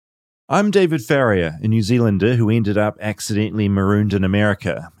I'm David Farrier, a New Zealander who ended up accidentally marooned in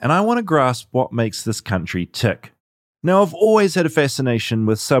America, and I want to grasp what makes this country tick. Now, I've always had a fascination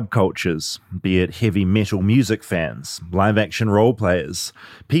with subcultures, be it heavy metal music fans, live-action role players,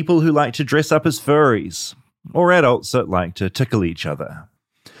 people who like to dress up as furries, or adults that like to tickle each other.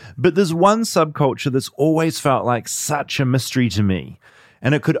 But there's one subculture that's always felt like such a mystery to me,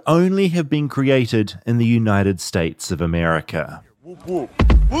 and it could only have been created in the United States of America. Whoop, whoop.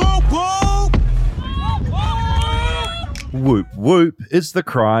 Whoop, whoop. Whoop Whoop is the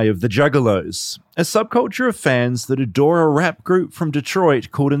cry of the Juggalos, a subculture of fans that adore a rap group from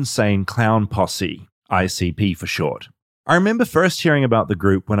Detroit called Insane Clown Posse, ICP for short. I remember first hearing about the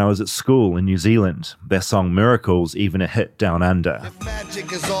group when I was at school in New Zealand, their song Miracles even a hit down under. If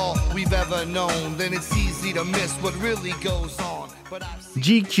magic is all we've ever known, then it's easy to miss what really goes on.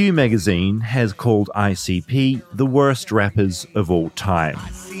 GQ magazine has called ICP the worst rappers of all time. I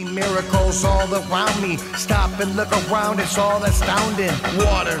see miracles all around me. Stop and look around, it's all astounding.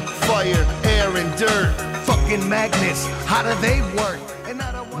 Water, fire, air, and dirt. Fucking magnets, how do they work?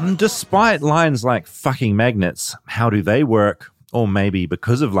 Despite lines like fucking magnets, how do they work? Or maybe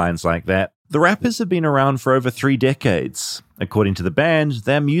because of lines like that, the rappers have been around for over 3 decades. According to the band,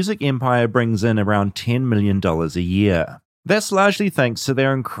 their music empire brings in around $10 million a year. That's largely thanks to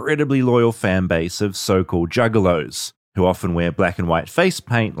their incredibly loyal fan base of so-called juggalos, who often wear black and white face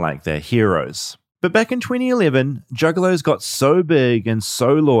paint like their heroes. But back in 2011, juggalos got so big and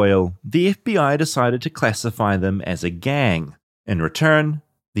so loyal, the FBI decided to classify them as a gang. In return,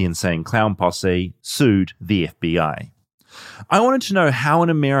 the Insane Clown Posse sued the FBI. I wanted to know how in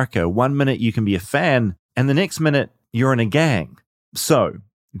America 1 minute you can be a fan and the next minute you're in a gang. So,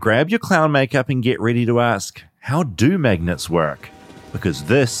 grab your clown makeup and get ready to ask, how do magnets work? Because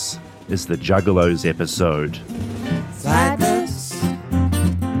this is the Juggalos episode. Flightless,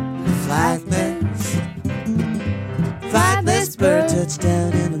 flightless, flightless bird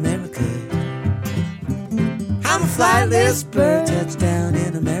touchdown in America. I'm a flightless bird touchdown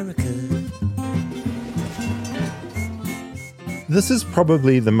in America. This is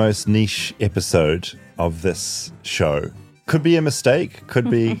probably the most niche episode of this show. Could be a mistake, could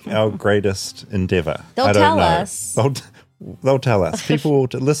be our greatest endeavor. They'll tell us. They'll tell us.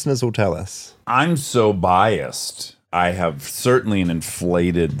 Listeners will tell us. I'm so biased. I have certainly an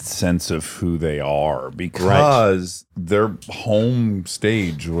inflated sense of who they are because their home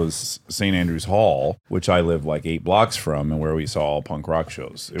stage was St. Andrews Hall, which I live like 8 blocks from and where we saw all punk rock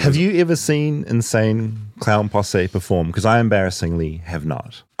shows. Have you ever seen Insane Clown Posse perform? Because I embarrassingly have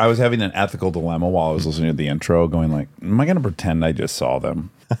not. I was having an ethical dilemma while I was listening to the intro going like, am I going to pretend I just saw them?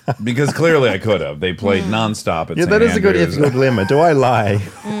 Because clearly I could have. They played nonstop at St. That is a good Andrews. ethical dilemma. Do I lie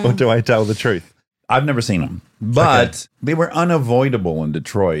or do I tell the truth? I've never seen them, but they were unavoidable in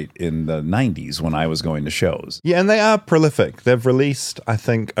Detroit in the 90s when I was going to shows. Yeah, and they are prolific. They've released, I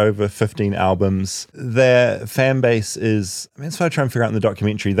think, over 15 albums. Their fan base is, that's what I try and figure out in the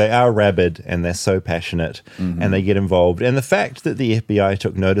documentary. They are rabid and they're so passionate and they get involved. And the fact that the FBI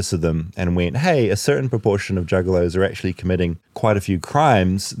took notice of them and went, hey, a certain proportion of juggalos are actually committing quite a few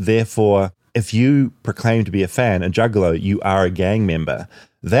crimes. Therefore, if you proclaim to be a fan, a juggalo, you are a gang member.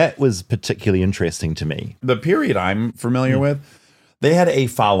 That was particularly interesting to me. The period I'm familiar with, they had a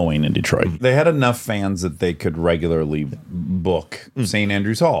following in Detroit. They had enough fans that they could regularly book St.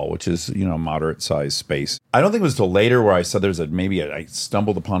 Andrews Hall, which is, moderate-sized space. I don't think it was till later where I saw I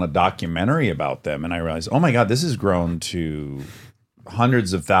stumbled upon a documentary about them, and I realized, oh my God, this has grown to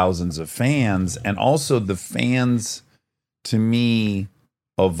hundreds of thousands of fans, and also the fans, to me,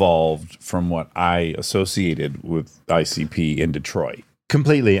 evolved from what I associated with ICP in Detroit.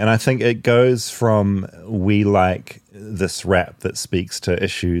 Completely. And I think it goes from we like this rap that speaks to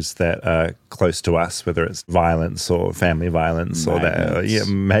issues that are close to us, whether it's violence or family violence or that.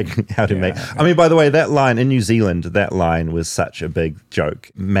 I mean, by the way, that line in New Zealand, that line was such a big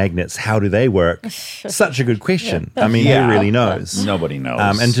joke. Magnets, how do they work? Such a good question. I mean, who really knows? Nobody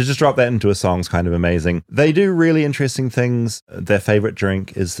knows. And to just drop that into a song is kind of amazing. They do really interesting things. Their favorite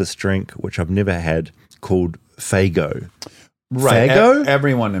drink is this drink, which I've never had, called Faygo. Right. Faygo?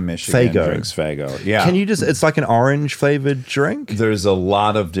 Everyone in Michigan Faygo. drinks Faygo. Yeah. Can you it's like an orange flavored drink? There's a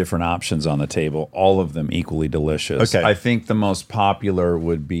lot of different options on the table, all of them equally delicious. Okay. I think the most popular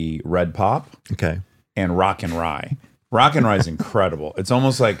would be Red Pop Okay. and Rock and Rye. Rock and Rye is incredible. It's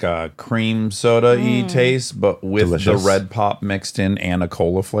almost like a cream soda-y taste, but with Delicious. the Red Pop mixed in and a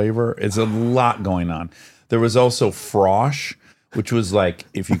cola flavor. It's a lot going on. There was also Frosh, which was like,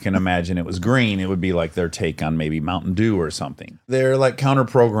 if you can imagine it was green, it would be like their take on maybe Mountain Dew or something. They're like counter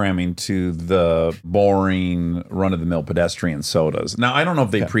programming to the boring run-of-the-mill pedestrian sodas. Now, I don't know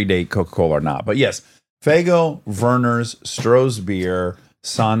if they predate Coca-Cola or not, but yes, Faygo, Werner's, Stroh's Beer,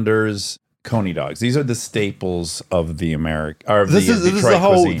 Saunders, Coney Dogs. These are the staples of the Detroit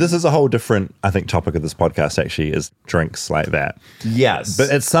cuisine. This is a whole different, I think, topic of this podcast. Actually, is drinks like that. Yes, but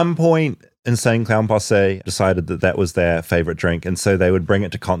at some point, Insane Clown Posse decided that was their favorite drink, and so they would bring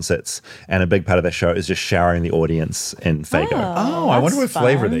it to concerts. And a big part of their show is just showering the audience in Faygo. Oh, I wonder what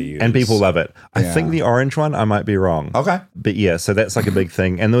flavor they use. And people love it. I think the orange one. I might be wrong. Okay, but yeah, so that's like a big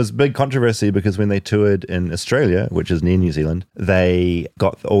thing. And there was big controversy because when they toured in Australia, which is near New Zealand, they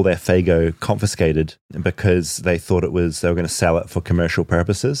got all their Faygo confiscated because they thought they were going to sell it for commercial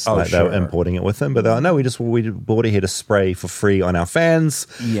purposes. They were importing it with them, but they're like, no, we bought it here to spray for free on our fans.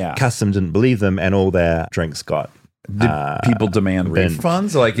 Yeah, Custom didn't believe them, and all their drinks got. Did people demand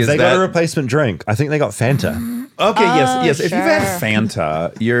refunds? Like, they got a replacement drink. I think they got Fanta. Okay, yes. If you've had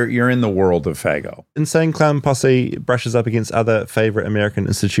Fanta, you're in the world of Faygo. Insane Clown Posse brushes up against other favorite American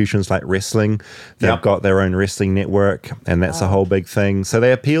institutions like wrestling. They've got their own wrestling network, and that's a whole big thing. So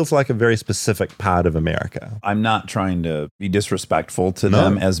they appeal to like a very specific part of America. I'm not trying to be disrespectful to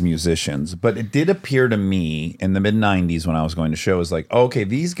them as musicians, but it did appear to me in the mid-90s when I was going to shows like, okay,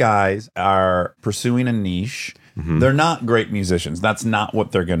 these guys are pursuing a niche. Mm-hmm. They're not great musicians. That's not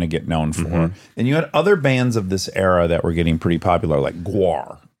what they're going to get known for. Mm-hmm. And you had other bands of this era that were getting pretty popular, like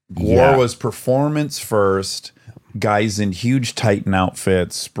Gwar. Gwar was performance first, guys in huge Titan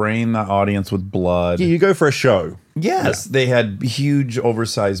outfits, spraying the audience with blood. Yeah, you go for a show. Yes, they had huge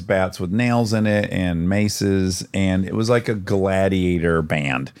oversized bats with nails in it and maces, and it was like a gladiator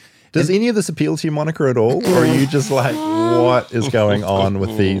band. Does any of this appeal to you, Monica, at all? Or are you just like, what is going on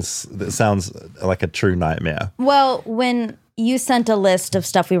with these? That sounds like a true nightmare. Well, when you sent a list of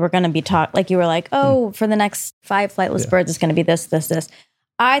stuff we were going to be like you were like, oh, for the next 5 Flightless Birds, it's going to be this, this, this.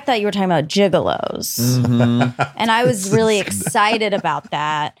 I thought you were talking about gigolos. Mm-hmm. And I was really excited about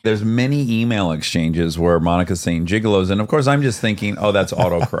that. There's many email exchanges where Monica's saying gigolos. And of course, I'm just thinking, oh, that's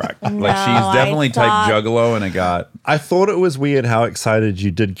autocorrect. Like she's definitely typed juggalo and it got... I thought it was weird how excited you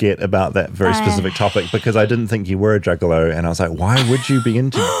did get about that very specific topic because I didn't think you were a juggalo. And I was like, why would you be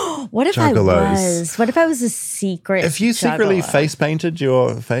into What if juggalos? I was? What if I was a secret If you secretly juggalo? face painted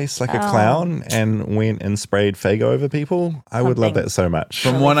your face like a clown and went and sprayed Faygo over people, I would love that so much.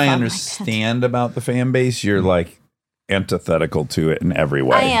 From what I understand about the fan base, you're like antithetical to it in every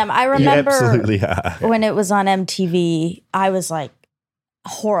way. I am. I remember absolutely are. When it was on MTV, I was like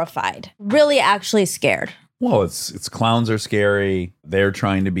horrified, really actually scared. Well, it's clowns are scary. They're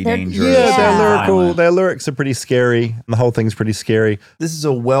trying to be dangerous. Yeah, they're lyrical. Their lyrics are pretty scary. The whole thing's pretty scary. This is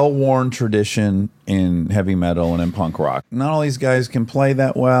a well-worn tradition in heavy metal and in punk rock. Not all these guys can play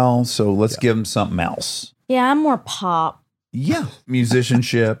that well, so let's give them something else. Yeah, I'm more pop. Yeah,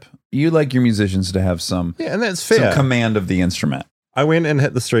 musicianship. You like your musicians to have some, and that's fair. Some command of the instrument. I went and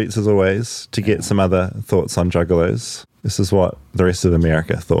hit the streets as always to get some other thoughts on juggalos. This is what the rest of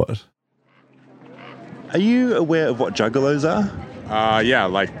America thought. Are you aware of what juggalos are? Yeah,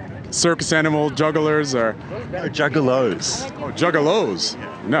 like circus animal jugglers or... No, juggalos. Oh, juggalos?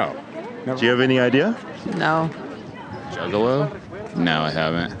 No. Never. Do you have any idea? No. Juggalo? No, I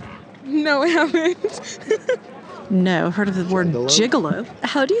haven't. No, I haven't. No, I've heard of the word gigolo.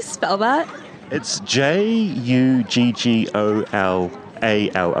 How do you spell that? It's Juggolalo.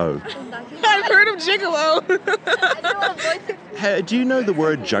 I've heard of gigolo. Hey, do you know the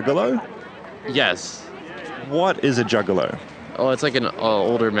word juggalo? Yes. What is a juggalo? Oh, it's like an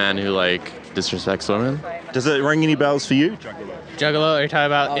older man who, like, disrespects women. Does it ring any bells for you? Juggalo? Are you talking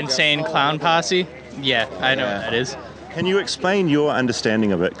about Insane Clown Posse? Yeah, I know what that is. Can you explain your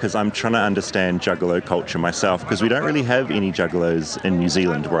understanding of it? Because I'm trying to understand juggalo culture myself, because we don't really have any juggalos in New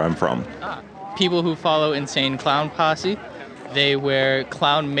Zealand where I'm from. People who follow Insane Clown Posse, they wear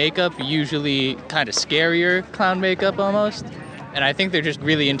clown makeup, usually kind of scarier clown makeup almost. And I think they're just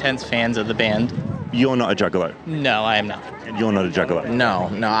really intense fans of the band. You're not a juggalo? No, I am not. And you're not a juggalo? No,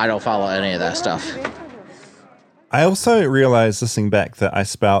 I don't follow any of that stuff. I also realized listening back that I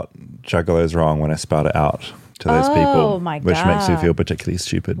spout juggalos wrong when I spout it out to those people, my which makes me God. feel particularly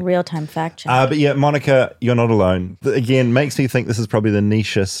stupid. Real-time fact check. But yeah, Monica, you're not alone. Again, makes me think this is probably the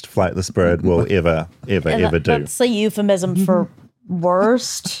nichest Flightless Bird will ever do. That's a euphemism for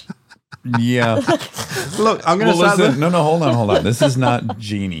worst. Yeah. Look, I'm going to start listen. No, hold on. This is not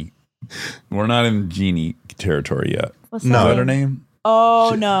Jeannie. We're not in Jeannie territory yet. What's Is that her name?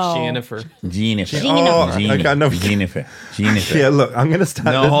 Oh, no. Jennifer. Jennifer. Oh, okay, I know. Jennifer. Yeah, look, I'm going to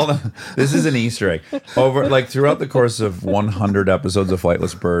start. No, hold on. This is an Easter egg. Throughout the course of 100 episodes of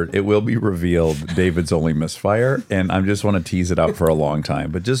Flightless Bird, it will be revealed David's only misfire, and I just want to tease it out for a long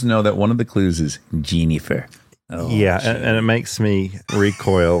time. But just know that one of the clues is Jennifer. Oh, yeah, and it makes me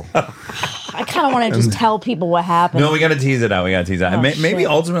recoil. I kind of want to just tell people what happened. No, we got to tease it out. Maybe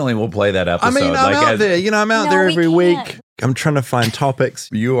ultimately we'll play that episode. I mean, I'm out there. I'm out there every week. I'm trying to find topics.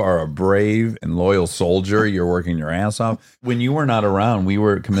 You are a brave and loyal soldier. You're working your ass off. When you were not around, we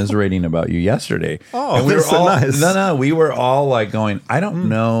were commiserating about you yesterday. Oh, and we that's were all, nice. No, we were all like going, I don't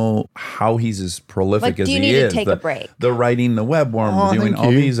know how he's as prolific as he is. Do you need to take a break? The writing the webworm, doing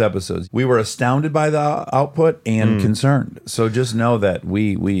all these episodes. We were astounded by the output and concerned. So just know that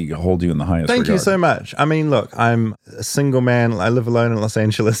we hold you in the highest Thank you regard. so much. I mean, look, I'm a single man. I live alone in Los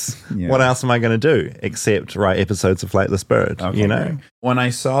Angeles. Yeah. What else am I going to do except write episodes of Flightless Bird? Okay, great. When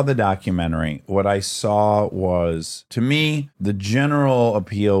I saw the documentary, what I saw was, to me, the general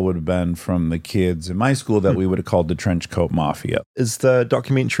appeal would have been from the kids in my school that we would have called the trench coat mafia. Is the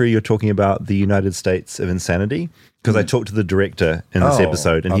documentary you're talking about the United States of Insanity? Because I talked to the director in this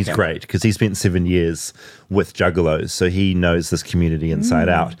episode, and he's great because he spent 7 years with Juggalos, so he knows this community inside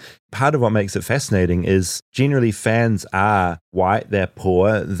out. Part of what makes it fascinating is generally fans are white, they're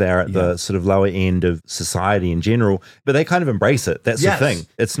poor, they're at the sort of lower end of society in general, but they kind of embrace it. That's the thing.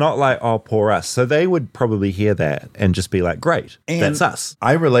 It's not like, oh, poor us. So they would probably hear that and just be like, great, that's us.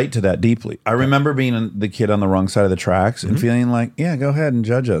 I relate to that deeply. I remember being the kid on the wrong side of the tracks and feeling like, yeah, go ahead and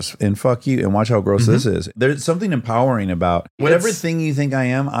judge us and fuck you and watch how gross this is. There's something empowering about whatever thing you think I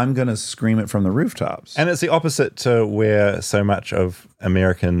am, I'm going to scream it from the rooftops. And it's the opposite to where so much of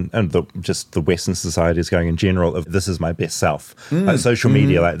American and just the Western society is going in general of this is my best self. Like social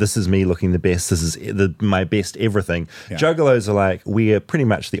media, like this is me looking the best. This is my best everything. Yeah. Juggalos are like, we are pretty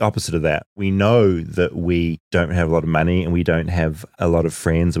much the opposite of that. We know that we don't have a lot of money and we don't have a lot of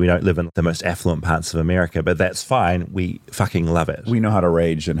friends. And we don't live in the most affluent parts of America, but that's fine. We fucking love it. We know how to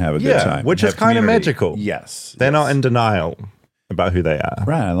rage and have a good time. Which is kind of magical. Yes. They're not in denial about who they are.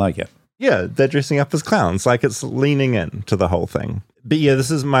 Right, I like it. Yeah, they're dressing up as clowns. Like it's leaning in to the whole thing. But yeah, this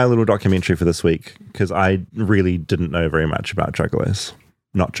is my little documentary for this week because I really didn't know very much about Juggalos.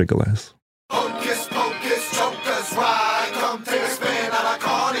 Not Juggalos. Hocus pocus chokers, why? Come take a spin on a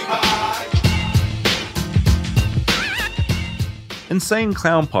carny ride. Insane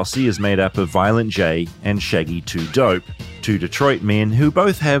Clown Posse is made up of Violent J and Shaggy 2 Dope, two Detroit men who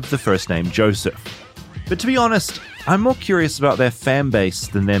both have the first name Joseph. But to be honest, I'm more curious about their fan base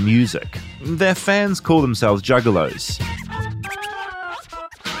than their music. Their fans call themselves Juggalos.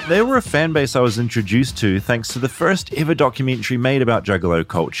 They were a fan base I was introduced to thanks to the first ever documentary made about Juggalo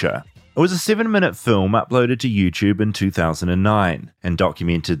culture. It was a 7-minute film uploaded to YouTube in 2009 and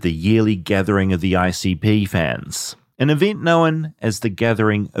documented the yearly gathering of the ICP fans, an event known as the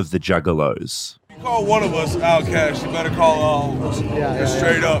Gathering of the Juggalos. You call one of us outcasts, you better call all of us. Just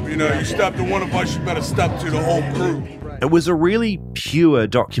straight up, you step to one of us, you better step to the whole crew. It was a really pure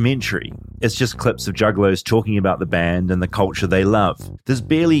documentary. It's just clips of Juggalos talking about the band and the culture they love. There's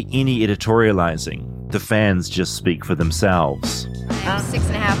barely any editorializing. The fans just speak for themselves. I'm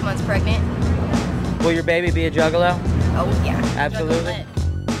 6.5 months pregnant. Will your baby be a Juggalo? Oh, yeah. Absolutely.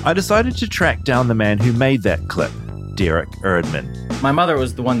 I decided to track down the man who made that clip, Derek Erdman. My mother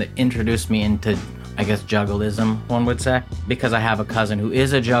was the one that introduced me into, I guess, juggalism, one would say, because I have a cousin who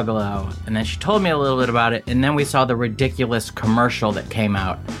is a juggalo, and then she told me a little bit about it, and then we saw the ridiculous commercial that came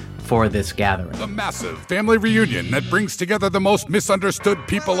out for this gathering. The massive family reunion that brings together the most misunderstood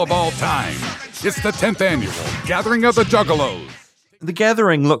people of all time. It's the 10th annual Gathering of the Juggalos. The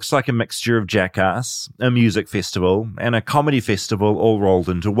gathering looks like a mixture of Jackass, a music festival, and a comedy festival all rolled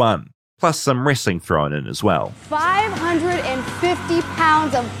into one, plus some wrestling thrown in as well. 550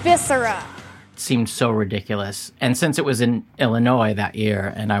 pounds of viscera. Seemed so ridiculous. And since it was in Illinois that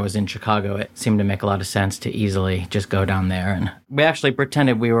year and I was in Chicago, it seemed to make a lot of sense to easily just go down there. And we actually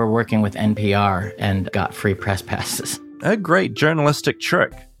pretended we were working with NPR and got free press passes. A great journalistic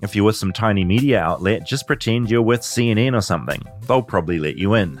trick. If you're with some tiny media outlet, just pretend you're with CNN or something. They'll probably let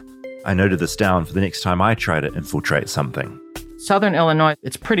you in. I noted this down for the next time I try to infiltrate something. Southern Illinois,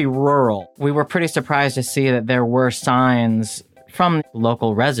 it's pretty rural. We were pretty surprised to see that there were signs from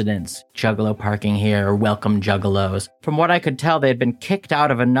local residents, Juggalo parking here, welcome Juggalos. From what I could tell, they had been kicked out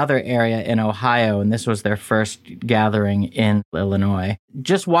of another area in Ohio, and this was their first gathering in Illinois.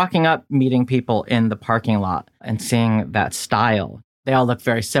 Just walking up, meeting people in the parking lot and seeing that style. They all look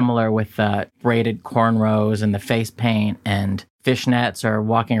very similar with the braided cornrows and the face paint, and fishnets or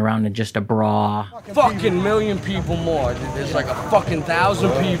walking around in just a bra. Fucking million people more. There's like a fucking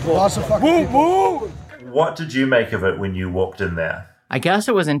 1,000 people. Lots of fucking people. What did you make of it when you walked in there? I guess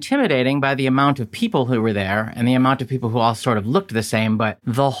it was intimidating by the amount of people who were there and the amount of people who all sort of looked the same, but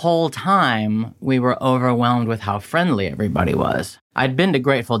the whole time we were overwhelmed with how friendly everybody was. I'd been to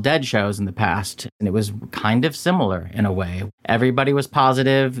Grateful Dead shows in the past, and it was kind of similar in a way. Everybody was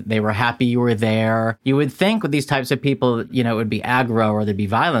positive. They were happy you were there. You would think with these types of people, you know, it would be aggro or there'd be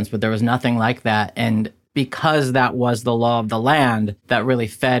violence, but there was nothing like that. And because that was the law of the land, that really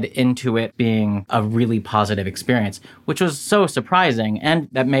fed into it being a really positive experience, which was so surprising, and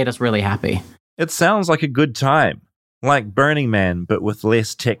that made us really happy. It sounds like a good time. Like Burning Man, but with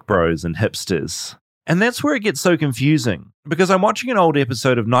less tech bros and hipsters. And that's where it gets so confusing, because I'm watching an old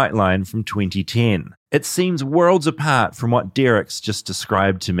episode of Nightline from 2010. It seems worlds apart from what Derek's just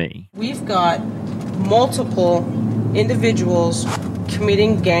described to me. We've got multiple individuals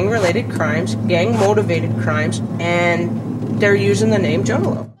committing gang-related crimes, gang-motivated crimes, and they're using the name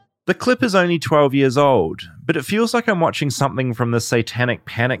Juggalo. The clip is only 12 years old, but it feels like I'm watching something from the satanic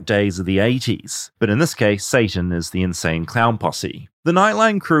panic days of the 80s. But in this case, Satan is the insane clown posse. The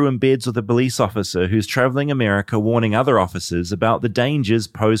Nightline crew embeds with a police officer who's traveling America warning other officers about the dangers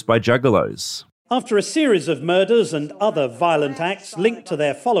posed by juggalos. After a series of murders and other violent acts linked to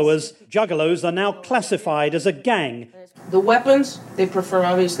their followers, juggalos are now classified as a gang. The weapons, they prefer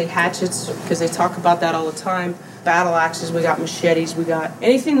obviously hatchets, because they talk about that all the time. Battle axes, we got machetes, we got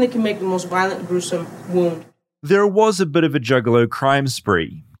anything that can make the most violent, gruesome wound. There was a bit of a juggalo crime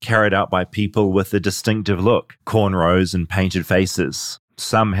spree, carried out by people with a distinctive look, cornrows and painted faces.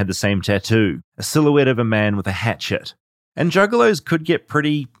 Some had the same tattoo, a silhouette of a man with a hatchet. And juggalos could get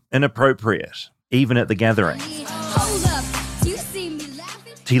pretty inappropriate, even at the gathering.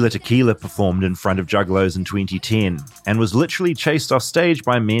 Tila Tequila performed in front of juggalos in 2010 and was literally chased off stage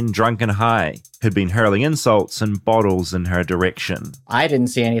by men drunk and high who'd been hurling insults and bottles in her direction. I didn't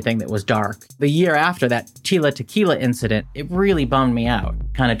see anything that was dark. The year after that Tila Tequila incident, it really bummed me out.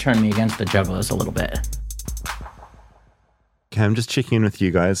 Kind of turned me against the juggalos a little bit. Okay, I'm just checking in with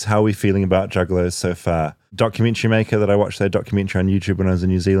you guys. How are we feeling about juggalos so far? Documentary maker that I watched their documentary on YouTube when I was in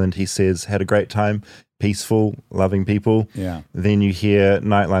New Zealand, he says, had a great time, peaceful, loving people. Yeah. Then you hear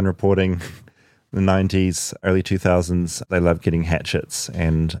Nightline reporting the 90s, early 2000s, they love getting hatchets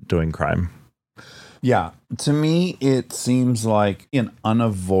and doing crime. Yeah. To me, it seems like an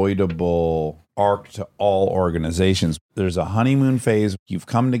unavoidable arc to all organizations. There's a honeymoon phase. You've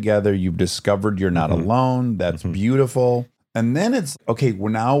come together. You've discovered you're not alone. That's beautiful. And then it's, okay,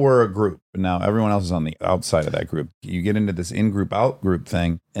 well, now we're a group. But now everyone else is on the outside of that group. You get into this in-group, out-group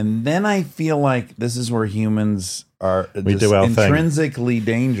thing. And then I feel like this is where humans are intrinsically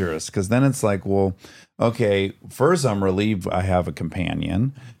dangerous. Because then it's like, well, okay, first I'm relieved I have a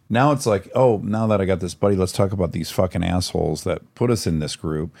companion. Now it's like, oh, now that I got this buddy, let's talk about these fucking assholes that put us in this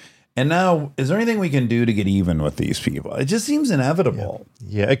group. And now, is there anything we can do to get even with these people? It just seems inevitable.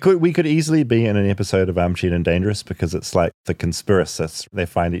 Yeah, we could easily be in an episode of Armchair and Dangerous, because it's like the conspiracists. They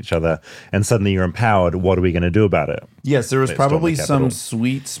find each other and suddenly you're empowered. What are we going to do about it? Yes, there was probably some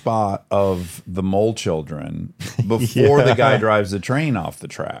sweet spot of the Mole Children before the guy drives the train off the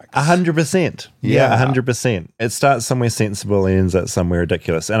tracks. 100%. Yeah, 100%. It starts somewhere sensible and ends up somewhere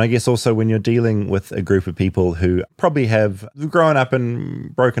ridiculous. And I guess also when you're dealing with a group of people who probably have grown up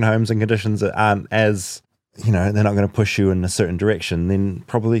in broken homes and conditions that aren't as, you know, they're not going to push you in a certain direction, then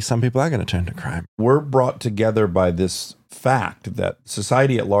probably some people are going to turn to crime. We're brought together by this fact that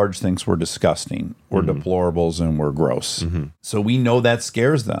society at large thinks we're disgusting, we're deplorables, and we're gross. So we know that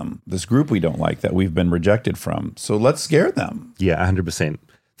scares them. This group we don't like, that we've been rejected from. So let's scare them. Yeah, 100%.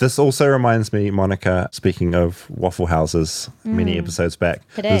 This also reminds me, Monica, speaking of Waffle Houses, many episodes back,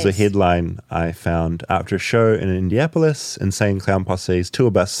 there's a headline I found after a show in Indianapolis, Insane Clown Posse's tour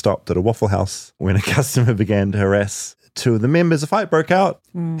bus stopped at a Waffle House when a customer began to harass two of the members. A fight broke out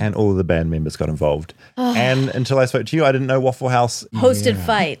and all of the band members got involved. And until I spoke to you, I didn't know Waffle House hosted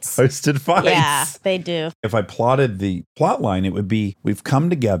fights. Hosted fights. Yeah, they do. If I plotted the plot line, it would be, we've come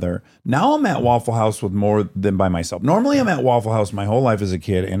together. Now I'm at Waffle House with more than by myself. Normally I'm at Waffle House my whole life as a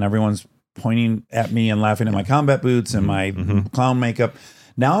kid and everyone's pointing at me and laughing at my combat boots and my clown makeup.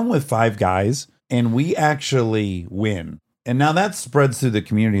 Now I'm with 5 guys and we actually win. And now that spreads through the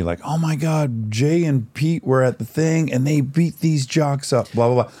community like, oh my God, Jay and Pete were at the thing and they beat these jocks up, blah,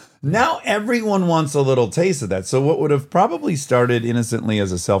 blah, blah. Now everyone wants a little taste of that. So what would have probably started innocently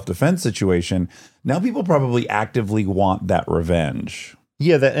as a self-defense situation, now people probably actively want that revenge.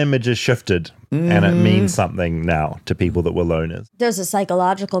 Yeah, that image is shifted and it means something now to people that were loners. There's a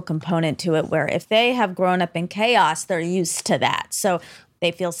psychological component to it where if they have grown up in chaos, they're used to that. So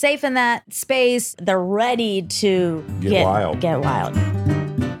they feel safe in that space. They're ready to get wild.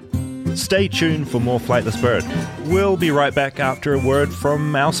 Stay tuned for more Flightless Bird. We'll be right back after a word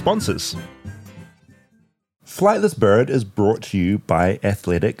from our sponsors. Flightless Bird is brought to you by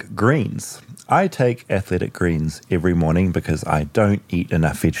Athletic Greens. I take Athletic Greens every morning because I don't eat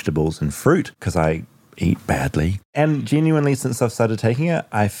enough vegetables and fruit because I eat badly. And genuinely, since I've started taking it,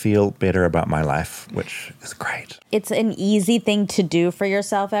 I feel better about my life, which is great. It's an easy thing to do for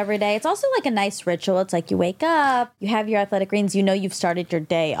yourself every day. It's also like a nice ritual. It's like you wake up, you have your Athletic Greens, you know you've started your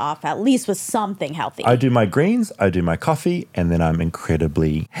day off at least with something healthy. I do my greens, I do my coffee, and then I'm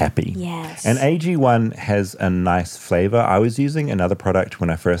incredibly happy. Yes. And AG1 has a nice flavor. I was using another product when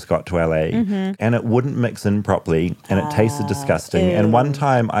I first got to LA, and it wouldn't mix in properly, and it tasted disgusting. Ew. And one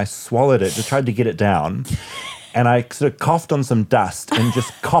time I swallowed it, just tried to get it down, and I sort of coughed on some dust and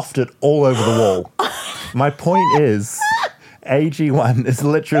just coughed it all over the wall. My point is, AG1 is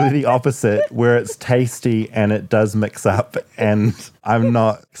literally the opposite, where it's tasty and it does mix up, and I'm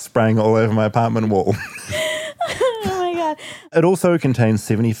not spraying all over my apartment wall. It also contains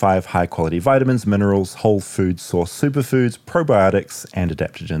 75 high-quality vitamins, minerals, whole food source superfoods, probiotics, and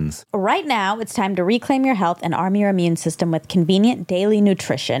adaptogens. Right now, it's time to reclaim your health and arm your immune system with convenient daily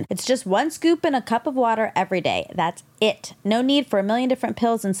nutrition. It's just 1 scoop in a cup of water every day. That's it. No need for a million different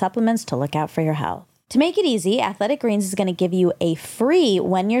pills and supplements to look out for your health. To make it easy, Athletic Greens is going to give you a free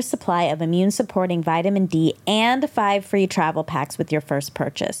 1-year supply of immune-supporting vitamin D and 5 free travel packs with your first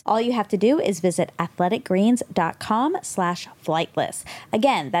purchase. All you have to do is visit athleticgreens.com/flightless.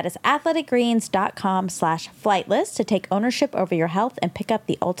 Again, that is athleticgreens.com/flightless to take ownership over your health and pick up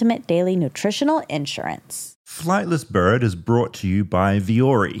the ultimate daily nutritional insurance. Flightless Bird is brought to you by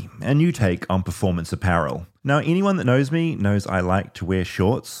Vuori, a new take on performance apparel. Now, anyone that knows me knows I like to wear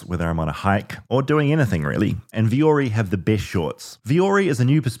shorts, whether I'm on a hike or doing anything really, and Vuori have the best shorts. Vuori is a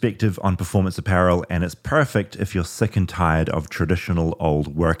new perspective on performance apparel, and it's perfect if you're sick and tired of traditional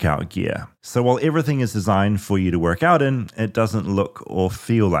old workout gear. So while everything is designed for you to work out in, it doesn't look or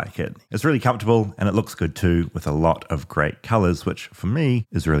feel like it. It's really comfortable, and it looks good too, with a lot of great colors, which for me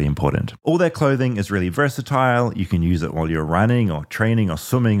is really important. All their clothing is really versatile. You can use it while you're running or training or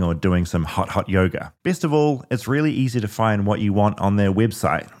swimming or doing some hot yoga. Best of all, it's really easy to find what you want on their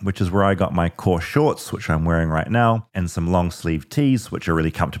website, which is where I got my core shorts, which I'm wearing right now, and some long sleeve tees, which are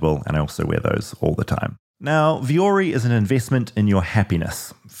really comfortable, and I also wear those all the time. Now, Vuori is an investment in your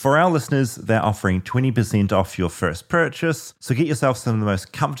happiness. For our listeners, they're offering 20% off your first purchase, so get yourself some of the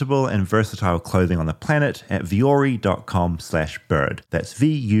most comfortable and versatile clothing on the planet at vuori.com/bird. That's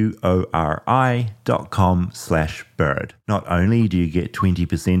VUORI.com/bird. Not only do you get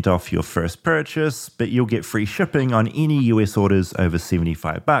 20% off your first purchase, but you'll get free shipping on any US orders over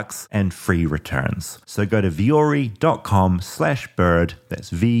 $75 and free returns. So go to vuori.com/bird,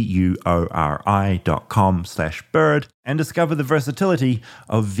 that's VUORI.com/bird, and discover the versatility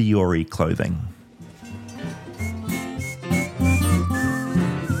of Vuori clothing.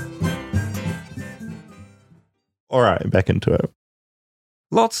 All right, back into it.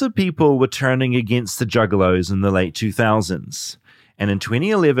 Lots of people were turning against the Juggalos in the late 2000s, and in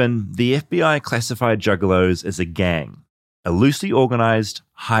 2011, the FBI classified Juggalos as a gang, a loosely organized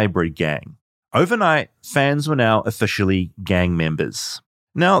hybrid gang. Overnight, fans were now officially gang members.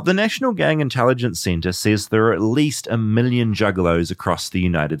 Now, the National Gang Intelligence Center says there are at least 1 million Juggalos across the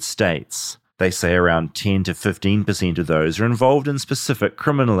United States. They say around 10 to 15% of those are involved in specific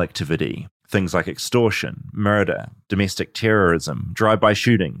criminal activity. Things like extortion, murder, domestic terrorism, drive-by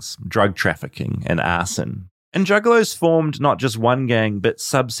shootings, drug trafficking, and arson. And Juggalos formed not just one gang, but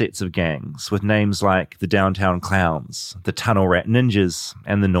subsets of gangs, with names like the Downtown Clowns, the Tunnel Rat Ninjas,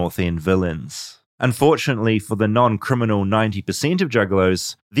 and the North End Villains. Unfortunately for the non-criminal 90% of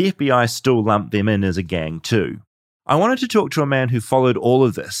Juggalos, the FBI still lumped them in as a gang too. I wanted to talk to a man who followed all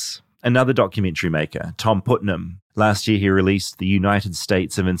of this, another documentary maker, Tom Putnam. Last year he released The United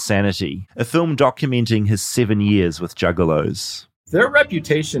States of Insanity, a film documenting his 7 years with Juggalos. Their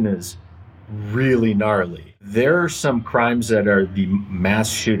reputation is really gnarly. There are some crimes that are the mass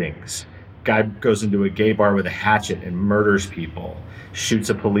shootings. Guy goes into a gay bar with a hatchet and murders people,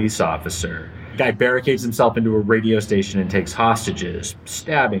 shoots a police officer. Guy barricades himself into a radio station and takes hostages,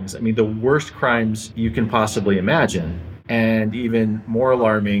 stabbings. I mean, the worst crimes you can possibly imagine. And even more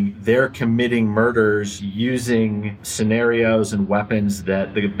alarming, they're committing murders using scenarios and weapons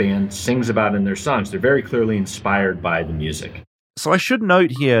that the band sings about in their songs. They're very clearly inspired by the music. So I should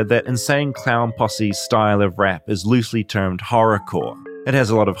note here that Insane Clown Posse's style of rap is loosely termed horrorcore. It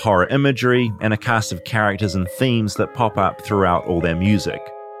has a lot of horror imagery and a cast of characters and themes that pop up throughout all their music.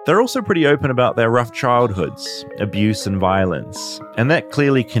 They're also pretty open about their rough childhoods, abuse and violence, and that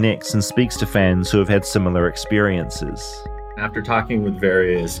clearly connects and speaks to fans who have had similar experiences. After talking with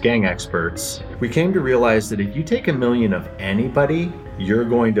various gang experts, we came to realize that if you take 1 million of anybody, you're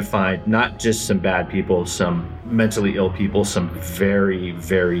going to find not just some bad people, some mentally ill people, some very,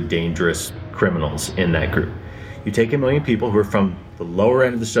 very dangerous criminals in that group. You take 1 million people who are from the lower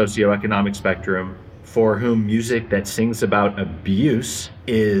end of the socioeconomic spectrum, for whom music that sings about abuse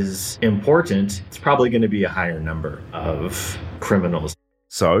is important, it's probably going to be a higher number of criminals.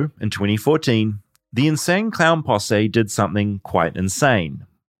 So, in 2014, the Insane Clown Posse did something quite insane.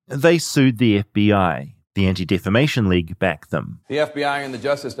 They sued the FBI. The Anti-Defamation League backed them. The FBI and the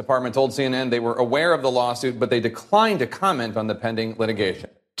Justice Department told CNN they were aware of the lawsuit, but they declined to comment on the pending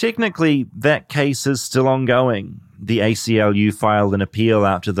litigation. Technically, that case is still ongoing. The ACLU filed an appeal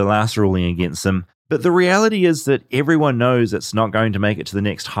after the last ruling against them, but the reality is that everyone knows it's not going to make it to the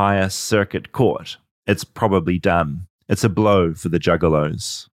next higher circuit court. It's probably done. It's a blow for the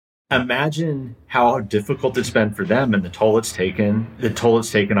Juggalos. Imagine how difficult it's been for them and the toll it's taken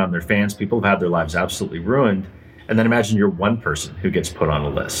on their fans. People have had their lives absolutely ruined. And then imagine you're one person who gets put on a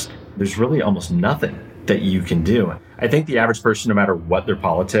list. There's really almost nothing that you can do. I think the average person, no matter what their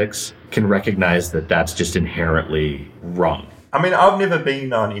politics, can recognize that that's just inherently wrong. I mean, I've never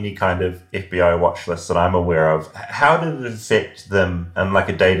been on any kind of FBI watch list that I'm aware of. How did it affect them in like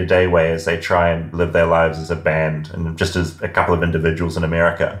a day-to-day way as they try and live their lives as a band and just as a couple of individuals in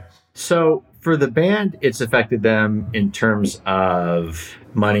America? So for the band, it's affected them in terms of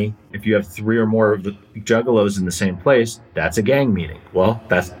money. If you have 3 or more of the Juggalos in the same place, that's a gang meeting. Well,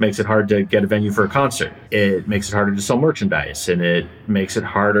 that makes it hard to get a venue for a concert. It makes it harder to sell merchandise, and it makes it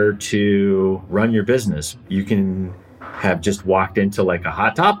harder to run your business. You can have just walked into like a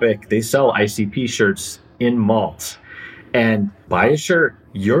Hot Topic. They sell ICP shirts in malls. And buy a shirt,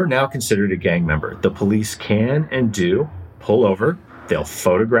 you're now considered a gang member. The police can and do pull over. They'll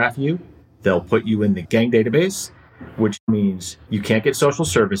photograph you. They'll put you in the gang database, which means you can't get social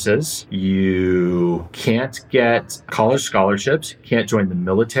services. You can't get college scholarships. You can't join the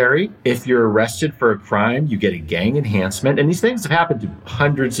military. If you're arrested for a crime, you get a gang enhancement. And these things have happened to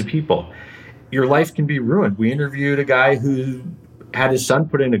hundreds of people. Your life can be ruined. We interviewed a guy who had his son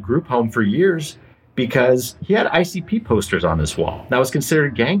put in a group home for years because he had ICP posters on his wall. That was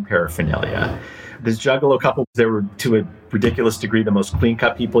considered gang paraphernalia. This Juggalo couple, they were to a ridiculous degree the most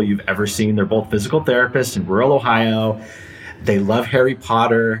clean-cut people you've ever seen. They're both physical therapists in rural Ohio. They love Harry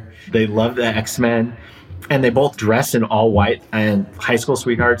Potter. They love the X-Men. And they both dress in all white, and high school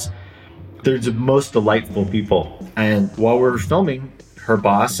sweethearts. They're the most delightful people. And while we were filming, her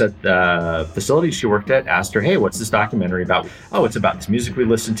boss at the facility she worked at asked her, hey, what's this documentary about? Oh, it's about this music we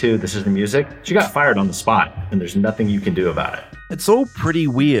listen to. This is the music. She got fired on the spot, and there's nothing you can do about it. It's all pretty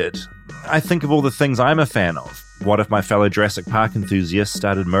weird. I think of all the things I'm a fan of. What if my fellow Jurassic Park enthusiasts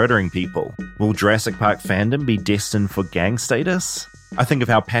started murdering people? Will Jurassic Park fandom be destined for gang status? I think of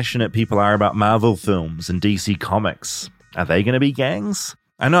how passionate people are about Marvel films and DC Comics. Are they going to be gangs?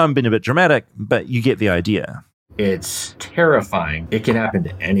 I know I'm being a bit dramatic, but you get the idea. It's terrifying. It can happen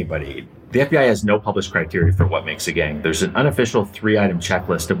to anybody. The FBI has no published criteria for what makes a gang. There's an unofficial 3-item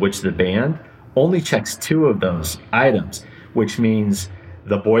checklist of which the band only checks 2 of those items, which means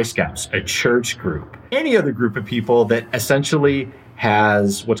the Boy Scouts, a church group, any other group of people that essentially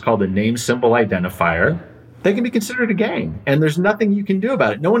has what's called a name symbol identifier, they can be considered a gang. And there's nothing you can do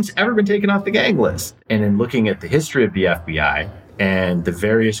about it. No one's ever been taken off the gang list. And in looking at the history of the FBI and the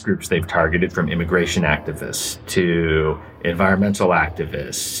various groups they've targeted, from immigration activists to environmental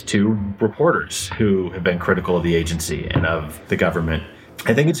activists to reporters who have been critical of the agency and of the government,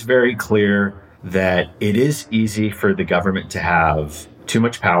 I think it's very clear that it is easy for the government to have too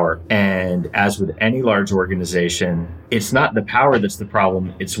much power. And as with any large organization, it's not the power that's the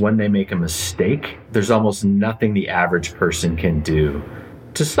problem. It's when they make a mistake. There's almost nothing the average person can do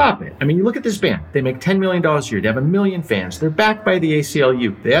to stop it. I mean, you look at this band. They make $10 million a year. They have 1 million fans. They're backed by the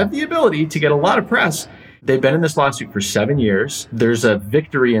ACLU. They have the ability to get a lot of press. They've been in this lawsuit for 7 years. There's a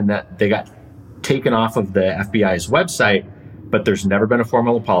victory in that they got taken off of the FBI's website, but there's never been a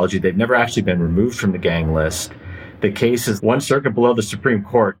formal apology. They've never actually been removed from the gang list. The case is one circuit below the Supreme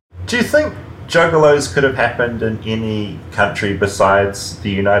Court. Do you think Juggalos could have happened in any country besides the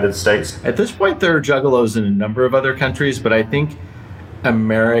United States? At this point, there are Juggalos in a number of other countries, but I think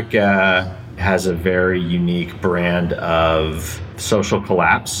America has a very unique brand of social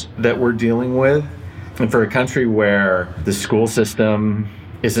collapse that we're dealing with. And for a country where the school system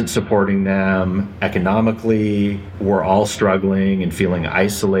isn't supporting them economically. We're all struggling and feeling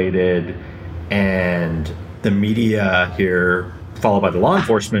isolated. And the media here, followed by the law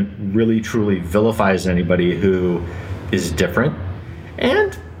enforcement, really truly vilifies anybody who is different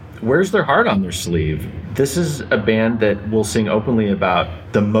and wears their heart on their sleeve. This is a band that will sing openly about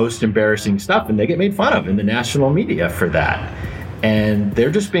the most embarrassing stuff, and they get made fun of in the national media for that. And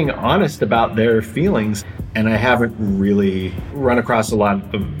they're just being honest about their feelings. And I haven't really run across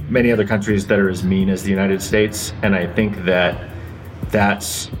many other countries that are as mean as the United States. And I think that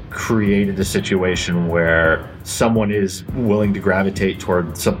that's created a situation where someone is willing to gravitate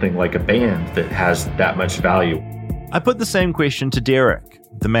toward something like a band that has that much value. I put the same question to Derek,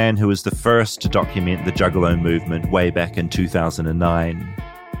 the man who was the first to document the Juggalo movement way back in 2009.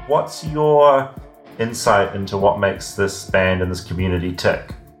 What's your insight into what makes this band and this community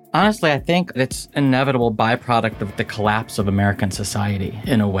tick? Honestly, I think it's an inevitable byproduct of the collapse of American society,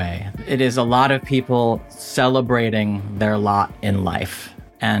 in a way. It is a lot of people celebrating their lot in life.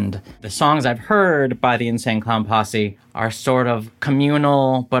 And the songs I've heard by the Insane Clown Posse are sort of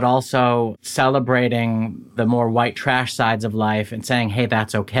communal, but also celebrating the more white trash sides of life and saying, hey,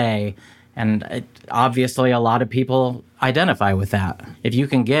 that's okay. And obviously, a lot of people identify with that. If you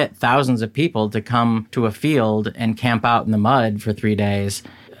can get thousands of people to come to a field and camp out in the mud for 3 days,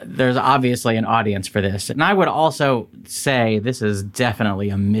 there's obviously an audience for this. And I would also say this is definitely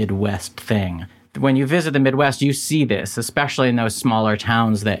a Midwest thing. When you visit the Midwest, you see this, especially in those smaller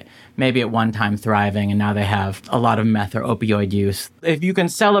towns that maybe at one time thriving and now they have a lot of meth or opioid use. If you can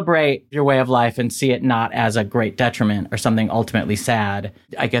celebrate your way of life and see it not as a great detriment or something ultimately sad,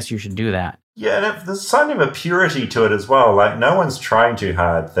 I guess you should do that. Yeah, and there's something of a purity to it as well. Like, no one's trying too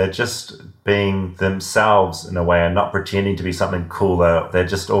hard. They're just being themselves in a way and not pretending to be something cooler. They're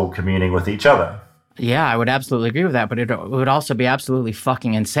just all communing with each other. Yeah, I would absolutely agree with that, but it would also be absolutely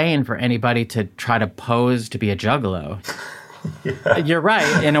fucking insane for anybody to try to pose to be a juggalo. Yeah. You're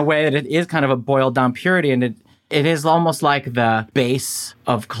right, in a way that it is kind of a boiled down purity, and it is almost like the base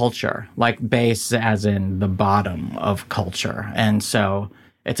of culture, like base as in the bottom of culture. And so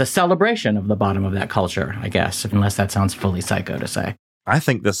it's a celebration of the bottom of that culture, I guess, unless that sounds fully psycho to say. I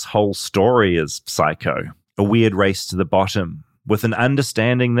think this whole story is psycho, a weird race to the bottom, with an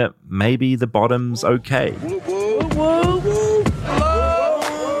understanding that maybe the bottom's okay.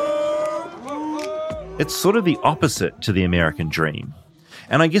 It's sort of the opposite to the American dream.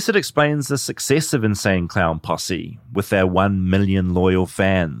 And I guess it explains the success of Insane Clown Posse with their 1 million loyal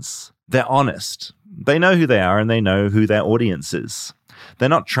fans. They're honest. They know who they are and they know who their audience is. They're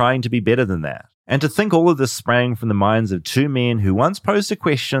not trying to be better than that. And to think all of this sprang from the minds of two men who once posed a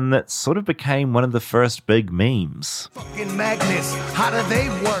question that sort of became one of the first big memes. Fucking magnets, how do they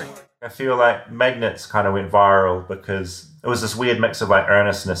work? I feel like magnets kind of went viral because it was this weird mix of like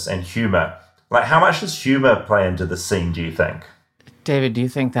earnestness and humor. Like, how much does humor play into the scene, do you think? David, do you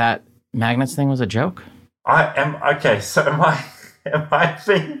think that magnets thing was a joke? Am I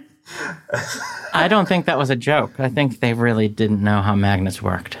being... I don't think that was a joke. I think they really didn't know how magnets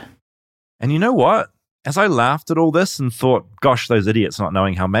worked. And you know what? As I laughed at all this and thought, gosh, those idiots not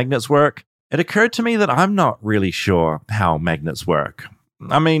knowing how magnets work, it occurred to me that I'm not really sure how magnets work.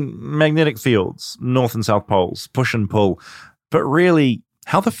 I mean, magnetic fields, north and south poles, push and pull. But really,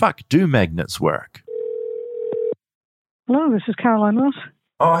 how the fuck do magnets work? Hello, this is Caroline Ross.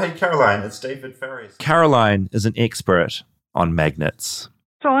 Oh, hey, Caroline, it's David Ferris. Caroline is an expert on magnets.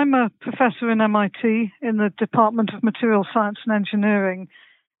 So I'm a professor in MIT in the Department of Material Science and Engineering.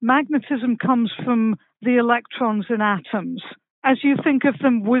 Magnetism comes from the electrons in atoms. As you think of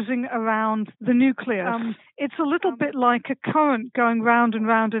them whizzing around the nucleus, it's a little bit like a current going round and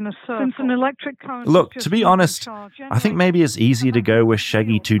round in a circle. Since an electric current Look, to be honest, I think maybe it's easier to go with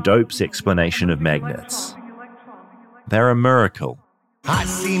Shaggy 2 Dope's explanation of magnets. They're a miracle. I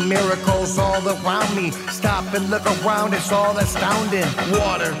see miracles all around me. Stop and look around, it's all astounding.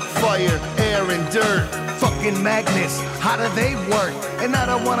 Water, fire, air, and dirt. Fucking magnets, how do they work? And I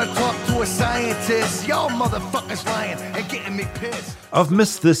don't want to talk to a scientist. Y'all motherfuckers lying and getting me pissed. I've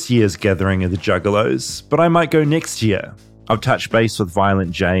missed this year's gathering of the Juggalos, but I might go next year. I've touched base with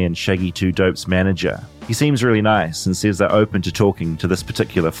Violent J and Shaggy 2 Dope's manager. He seems really nice and says they're open to talking to this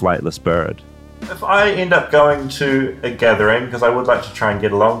particular flightless bird. If I end up going to a gathering, because I would like to try and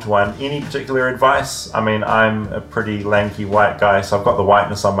get along to one, any particular advice? I mean, I'm a pretty lanky white guy, so I've got the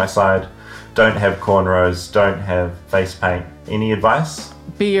whiteness on my side. Don't have cornrows, don't have face paint. Any advice?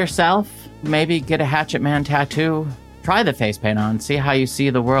 Be yourself. Maybe get a Hatchet Man tattoo. Try the face paint on. See how you see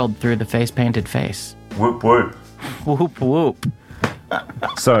the world through the face-painted face. Whoop, whoop. Whoop, whoop.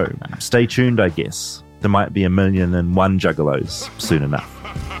 So, stay tuned, I guess. There might be 1,000,001 Juggalos soon enough.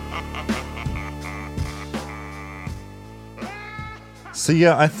 So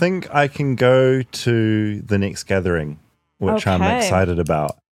yeah, I think I can go to the next gathering, which I'm Okay. excited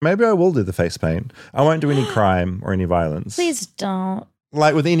about. Maybe I will do the face paint. I won't do any crime or any violence. Please don't.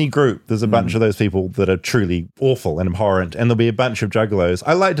 Like with any group, there's a bunch of those people that are truly awful and abhorrent, and there'll be a bunch of juggalos.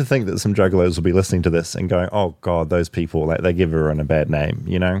 I like to think that some juggalos will be listening to this and going, oh God, those people, like they give everyone a bad name,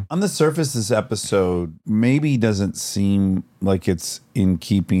 you know? On the surface, this episode maybe doesn't seem like it's in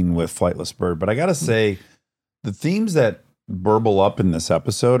keeping with Flightless Bird, but I gotta say, the themes that burble up in this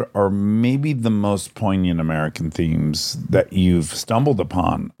episode are maybe the most poignant American themes that you've stumbled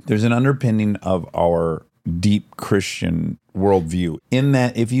upon. There's an underpinning of our deep Christian worldview in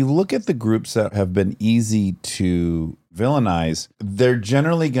that if you look at the groups that have been easy to villainize, they're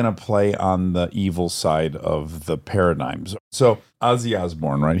generally going to play on the evil side of the paradigms. So Ozzy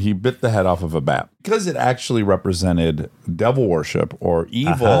Osbourne, right? He bit the head off of a bat because it actually represented devil worship or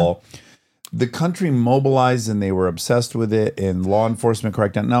evil. The country mobilized and they were obsessed with it, and law enforcement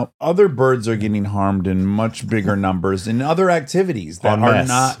cracked down. Now, other birds are getting harmed in much bigger numbers in other activities that are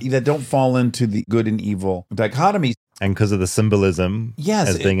not, that don't fall into the good and evil dichotomy. And because of the symbolism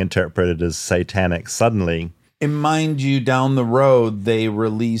as being interpreted as satanic, suddenly. And mind you, down the road, they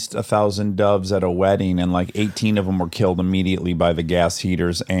released 1,000 doves at a wedding, and like 18 of them were killed immediately by the gas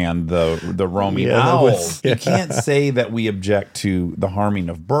heaters and the roaming owls. You can't say that we object to the harming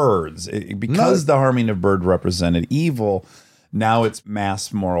of birds. Because the harming of bird represented evil, now it's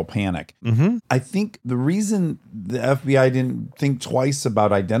mass moral panic. I think the reason the FBI didn't think twice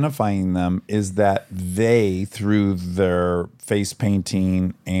about identifying them is that they, through their face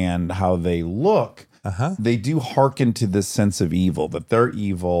painting and how they look, they do hearken to this sense of evil, that they're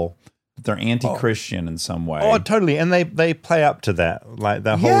evil, that they're anti-Christian in some way. Oh, totally. And they play up to that. Like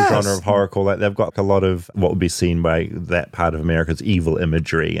the whole genre of horrorcore, like they've got a lot of what would be seen by that part of America's evil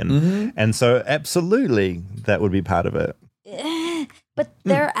imagery. And so absolutely that would be part of it. But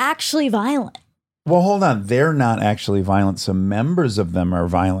they're actually violent. Well, hold on. They're not actually violent. Some members of them are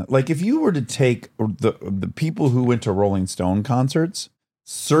violent. Like if you were to take the people who went to Rolling Stone concerts,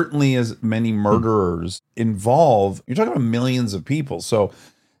 certainly as many murderers involved. You're talking about millions of people. So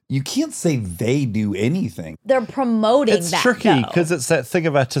you can't say they do anything. They're promoting It's that. tricky because it's that thing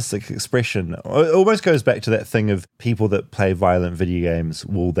of artistic expression. It almost goes back to that thing of people that play violent video games,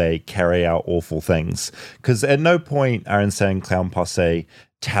 will they carry out awful things? Because at no point are Insane Clown Posse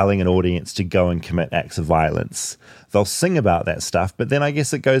telling an audience to go and commit acts of violence. They'll sing about that stuff, but then I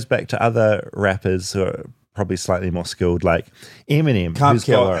guess it goes back to other rappers who are probably slightly more skilled, like Eminem, who's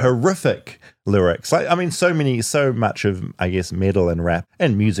got horrific lyrics. Like, I mean, so much of, I guess, metal and rap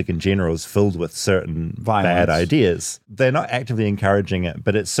and music in general is filled with certain bad ideas. They're not actively encouraging it,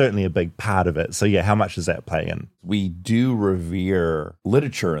 but it's certainly a big part of it. So yeah, how much does that play in? We do revere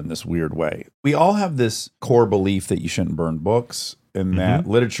literature in this weird way. We all have this core belief that you shouldn't burn books and that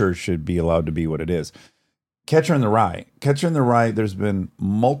literature should be allowed to be what it is. Catcher in the Rye. Catcher in the Rye, there's been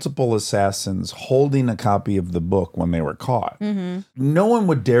multiple assassins holding a copy of the book when they were caught. No one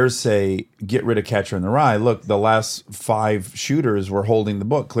would dare say, get rid of Catcher in the Rye. Look, the last 5 shooters were holding the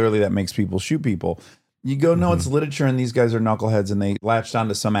book. Clearly that makes people shoot people. You go, no, it's literature and these guys are knuckleheads and they latched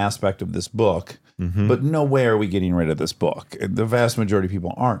onto some aspect of this book. But no way are we getting rid of this book. The vast majority of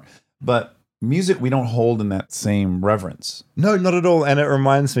people aren't. But music we don't hold in that same reverence. No, not at all. And it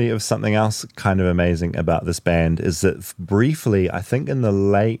reminds me of something else kind of amazing about this band is that briefly, I think in the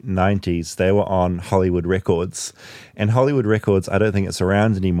late 90s, they were on Hollywood Records. And Hollywood Records, I don't think it's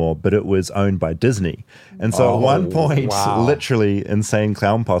around anymore, but it was owned by Disney. And so at one point, literally Insane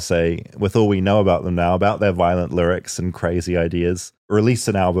Clown Posse, with all we know about them now, about their violent lyrics and crazy ideas, released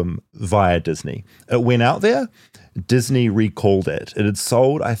an album via Disney. It went out there. Disney recalled it. It had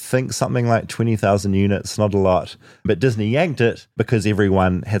sold, I think, something like 20,000 units, not a lot. But Disney yanked it because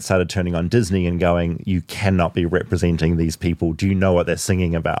everyone had started turning on Disney and going, you cannot be representing these people. Do you know what they're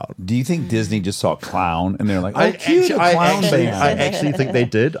singing about? Do you think Disney just saw clown and they're like, oh, cute, a clown band? I actually think they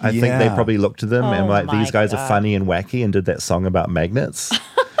did. I think they probably looked to them and like, these guys are funny and wacky and did that song about magnets.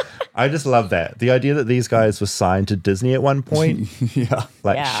 I just love that. The idea that these guys were signed to Disney at one point.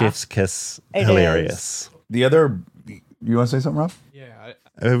 Chef's kiss. Hilarious. The other, you want to say something, Rob?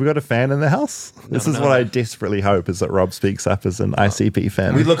 Have we got a fan in the house? This is what I desperately hope is that Rob speaks up as an ICP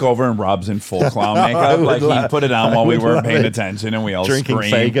fan. We look over and Rob's in full clown makeup. Like he put it on while we weren't paying attention and we all drinking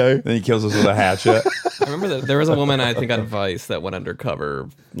scream. Faygo. Then he kills us with a hatchet. I remember that there was a woman, I think, on Vice that went undercover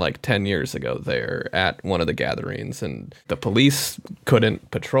like 10 years ago there at one of the gatherings, and the police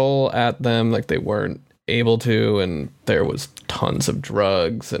couldn't patrol at them. Like they weren't able to, and there was tons of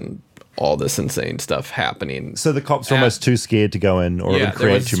drugs and all this insane stuff happening. So the cops are almost too scared to go in, or it would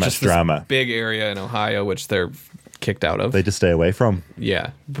create too much drama. Big area in Ohio, which they're kicked out of. They just stay away from.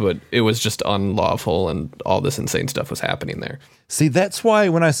 Yeah, but it was just unlawful and all this insane stuff was happening there. See, that's why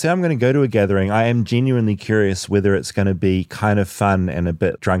when I say I'm going to go to a gathering, I am genuinely curious whether it's going to be kind of fun and a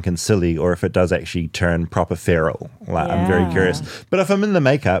bit drunk and silly, or if it does actually turn proper feral. I'm very curious. But if I'm in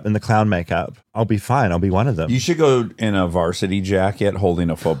the clown makeup, I'll be fine. I'll be one of them. You should go in a varsity jacket holding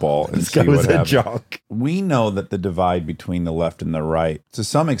a football and see what happens. Jock. We know that the divide between the left and the right, to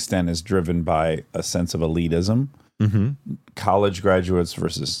some extent, is driven by a sense of elitism. Mm-hmm. College graduates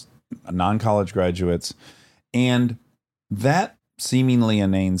versus non-college graduates. And that seemingly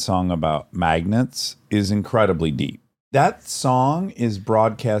inane song about magnets is incredibly deep. That song is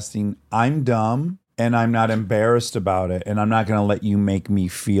broadcasting, I'm dumb and I'm not embarrassed about it, and I'm not going to let you make me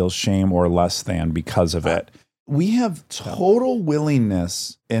feel shame or less than because of it. We have total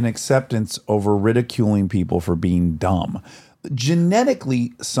willingness and acceptance over ridiculing people for being dumb.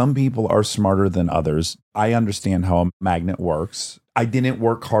 Genetically, some people are smarter than others. I understand how a magnet works. I didn't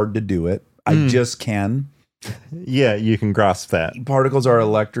work hard to do it. I just can. Yeah, you can grasp that. Particles are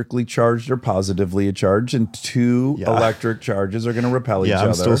electrically charged or positively charged, and two electric charges are going to repel each other.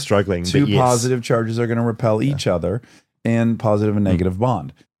 I'm still struggling. Two positive charges are going to repel each other, and positive and negative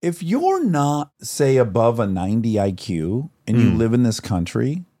bond. If you're not, say, above a 90 IQ and you live in this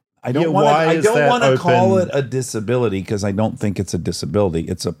country, I don't want to call it a disability, because I don't think it's a disability.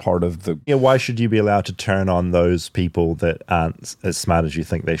 It's a part of the... Yeah, why should you be allowed to turn on those people that aren't as smart as you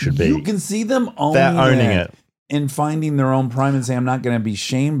think they should be? You can see them owning it and finding their own prime and say, I'm not going to be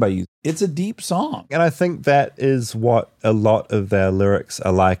shamed by you. It's a deep song. And I think that is what a lot of their lyrics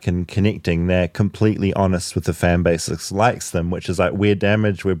are like in connecting. They're completely honest with the fan base that likes them, which is like, we're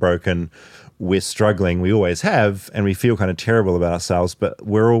damaged, we're broken, we're struggling, we always have, and we feel kind of terrible about ourselves, but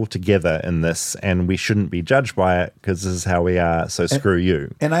we're all together in this, and we shouldn't be judged by it because this is how we are, so screw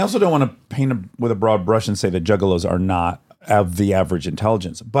you. And I also don't want to paint with a broad brush and say that juggalos are not of the average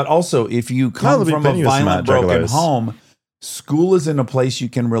intelligence. But also, if you come from a violent, broken home, school isn't a place you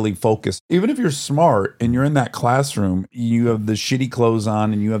can really focus. Even if you're smart and you're in that classroom, you have the shitty clothes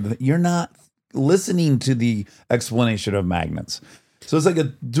on, and you're not listening to the explanation of magnets. So it's like a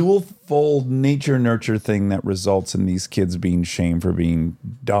dual-fold nature-nurture thing that results in these kids being shamed for being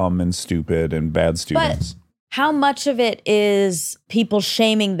dumb and stupid and bad students. But how much of it is people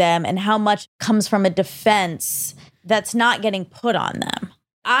shaming them, and how much comes from a defense that's not getting put on them?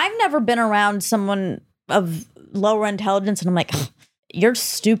 I've never been around someone of lower intelligence and I'm like, you're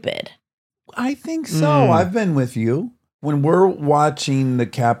stupid. I think so. I've been with you. When we're watching the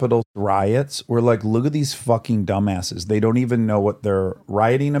Capitol riots, we're like, look at these fucking dumbasses. They don't even know what they're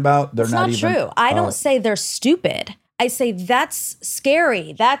rioting about. They're not even true. I don't say they're stupid. I say that's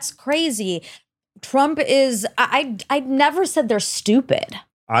scary. That's crazy. Trump is, I never said they're stupid.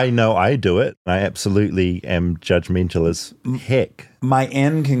 I know I do it. I absolutely am judgmental as heck. My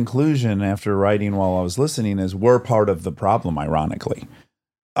end conclusion after writing while I was listening is we're part of the problem, ironically.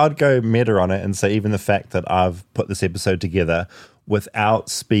 I'd go meta on it and say even the fact that I've put this episode together without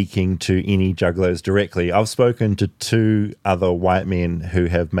speaking to any juggalos directly. I've spoken to two other white men who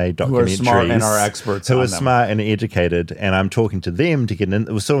have made documentaries. Who are smart and are experts who are smart and educated, and I'm talking to them to get in.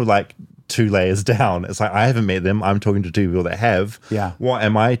 It was sort of like 2 layers down. It's like, I haven't met them. I'm talking to 2 people that have. Yeah. What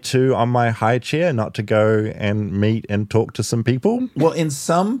am I to on my high chair not to go and meet and talk to some people? Well, in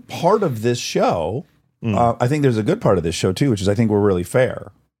some part of this show, I think there's a good part of this show too, which is I think we're really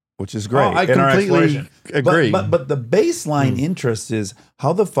fair, which is great. I completely agree. But the baseline interest is,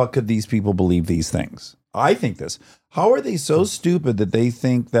 how the fuck could these people believe these things? I think this. How are they so stupid that they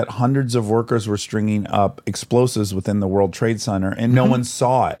think that hundreds of workers were stringing up explosives within the World Trade Center and no one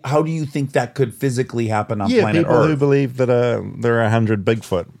saw it? How do you think that could physically happen on planet people Earth? Who believe that there are 100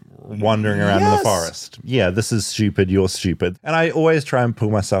 Bigfoot wandering around in the forest. Yeah, this is stupid, you're stupid. And I always try and pull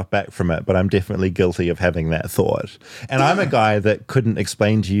myself back from it, but I'm definitely guilty of having that thought. And I'm a guy that couldn't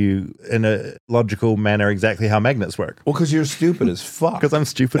explain to you in a logical manner exactly how magnets work. Well, because you're stupid as fuck. Because I'm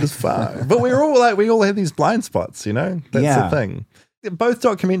stupid as fuck. But we all have these blind spots, you know? That's the thing. Both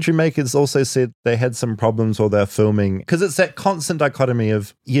documentary makers also said they had some problems while they're filming, because it's that constant dichotomy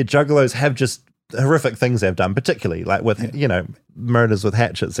of, juggalos have just horrific things they've done, particularly like with, murders with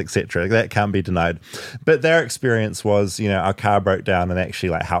hatchets, etc. That can't be denied. But their experience was, our car broke down and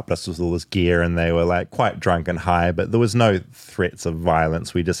actually helped us with all this gear, and they were quite drunk and high, but there was no threats of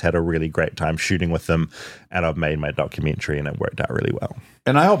violence. We just had a really great time shooting with them, and I've made my documentary and it worked out really well.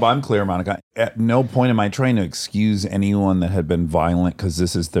 And I hope I'm clear, Monica. At no point am I trying to excuse anyone that had been violent because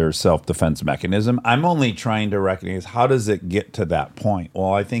this is their self-defense mechanism. I'm only trying to recognize, how does it get to that point?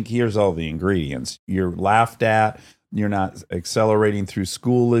 Well, I think here's all the ingredients. You're laughed at. You're not accelerating through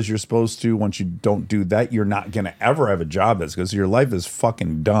school as you're supposed to. Once you don't do that, you're not going to ever have a job that's good. So your life is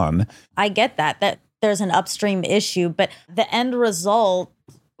fucking done. I get that there's an upstream issue, but the end result,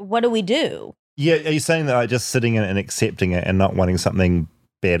 what do we do? Yeah, are you saying that just sitting in it and accepting it and not wanting something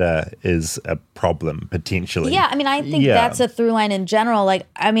better is a problem, potentially? Yeah, I mean, I think that's a through line in general. Like,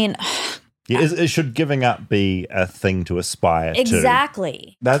 I mean... it should giving up be a thing to aspire to.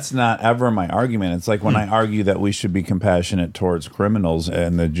 Exactly. That's not ever my argument. It's like when I argue that we should be compassionate towards criminals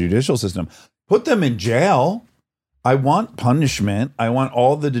and the judicial system. Put them in jail. I want punishment. I want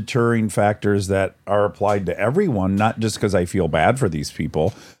all the deterring factors that are applied to everyone, not just because I feel bad for these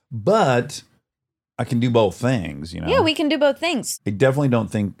people, but I can do both things, you know? Yeah, we can do both things. I definitely don't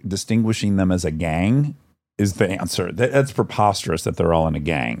think distinguishing them as a gang is the answer. That's preposterous that they're all in a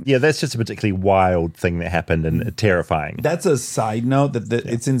gang. Yeah, that's just a particularly wild thing that happened and terrifying. That's a side note that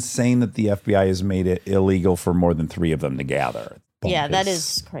it's insane that the FBI has made it illegal for more than 3 of them to gather. Yeah, that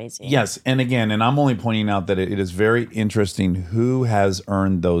is crazy. Yes, and again, and I'm only pointing out that it is very interesting who has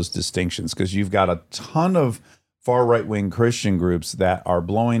earned those distinctions, because you've got a ton of far right-wing Christian groups that are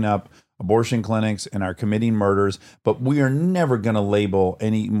blowing up abortion clinics and are committing murders, but we are never going to label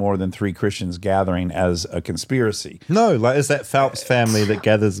any more than 3 Christians gathering as a conspiracy. No, like is that Phelps family that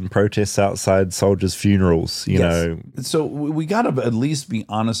gathers and protests outside soldiers' funerals, you know? So we got to at least be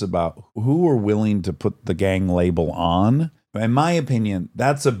honest about who are willing to put the gang label on. In my opinion,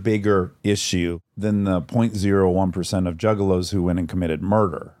 that's a bigger issue than the 0.01% of juggalos who went and committed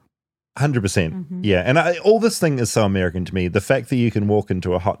murder. 100%. Yeah. And all this thing is so American to me. The fact that you can walk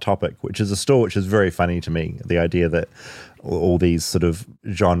into a Hot Topic, which is a store which is very funny to me. The idea that all these sort of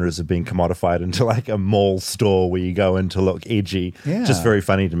genres have been commodified into like a mall store where you go in to look edgy. Yeah. Just very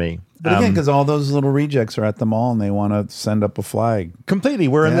funny to me. But again, because all those little rejects are at the mall and they want to send up a flag. Completely.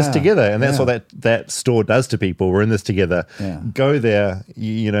 We're in this together. And that's what that store does to people. We're in this together. Yeah. Go there,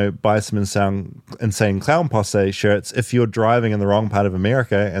 you know, buy some Insane Clown Posse shirts. If you're driving in the wrong part of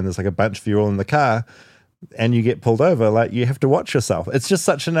America and there's like a bunch of you all in the car and you get pulled over, like you have to watch yourself. It's just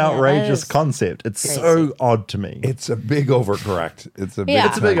such an outrageous concept. It's crazy. so odd to me. It's a big overcorrect. It's a big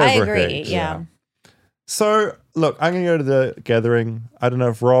overcorrect. I agree. Yeah. So, look, I'm going to go to the gathering. I don't know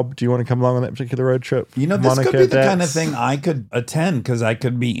if Rob, do you want to come along on that particular road trip? You know, this could be the kind of thing I could attend because I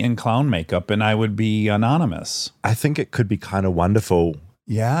could be in clown makeup and I would be anonymous. I think it could be kind of wonderful.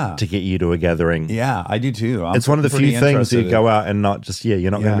 Yeah. To get you to a gathering. Yeah, I do too. It's one of the few things you go out and not just, you're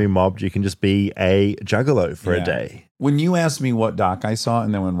not going to be mobbed. You can just be a juggalo for a day. When you asked me what doc I saw,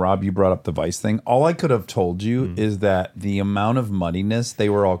 and then when Rob, you brought up the Vice thing, all I could have told you is that the amount of muddiness they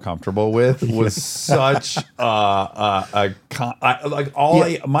were all comfortable with was such my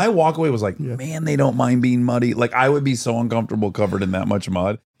walkaway was like, man, they don't mind being muddy. Like I would be so uncomfortable covered in that much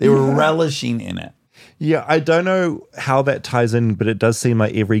mud. They were relishing in it. Yeah, I don't know how that ties in, but it does seem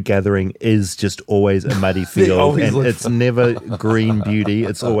like every gathering is just always a muddy field, and it's never green beauty.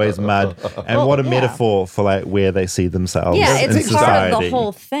 It's always mud. And what a metaphor for like where they see themselves. Yeah, in it's society. part of the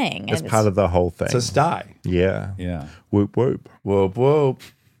whole thing. It's part of the whole thing. It's a sty. Yeah. Yeah. Whoop, whoop. Whoop, whoop.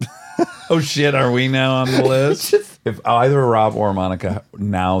 Oh, shit. Are we now on the list? If either Rob or Monica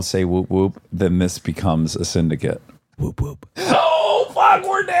now say whoop, whoop, then this becomes a syndicate. Whoop, whoop. Oh, fuck,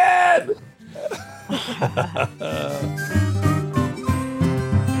 we're dead.